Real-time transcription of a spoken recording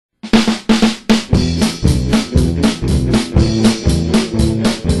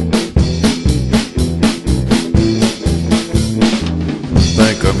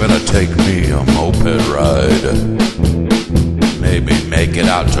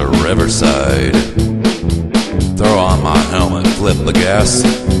to Riverside. Throw on my helmet, flip the gas.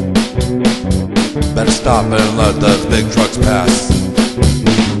 Better stop and let those big trucks pass.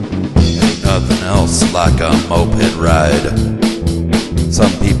 Ain't nothing else like a moped ride.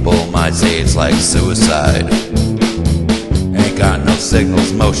 Some people might say it's like suicide. Ain't got no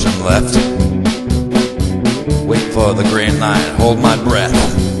signals, motion left. Wait for the green light, hold my breath.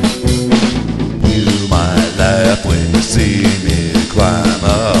 You might laugh when you see me climb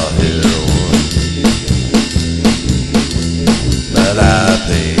a hill, but I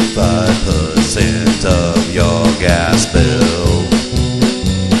pay 5% of your gas bill.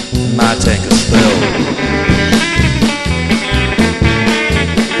 My tank is filled.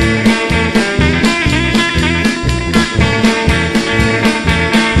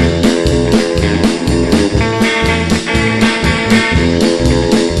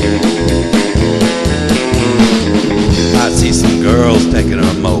 Taking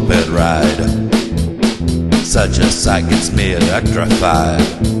a moped ride, such a sight gets me electrified.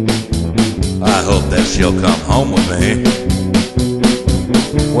 I hope that she'll come home with me.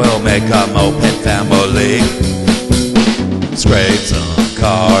 We'll make a moped family. Scrape some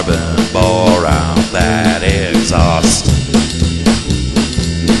carbon, bore out that exhaust.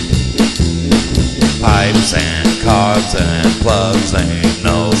 Pipes and carbs and plugs ain't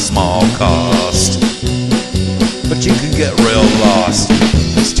no small cost. But you can get real lost.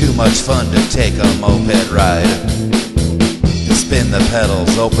 It's too much fun to take a moped ride. Spin the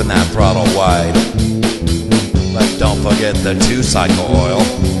pedals, open that throttle wide. But don't forget the 2-cycle oil,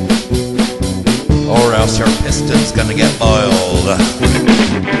 or else your piston's gonna get boiled.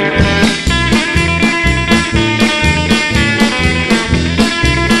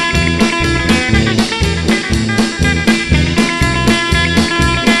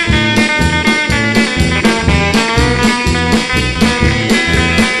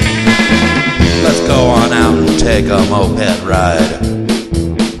 Take a moped ride,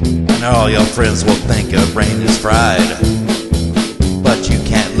 and all your friends will think your brain is fried. But you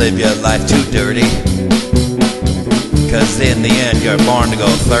can't live your life too dirty, 'cause in the end you're born to go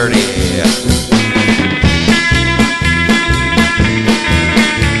 30.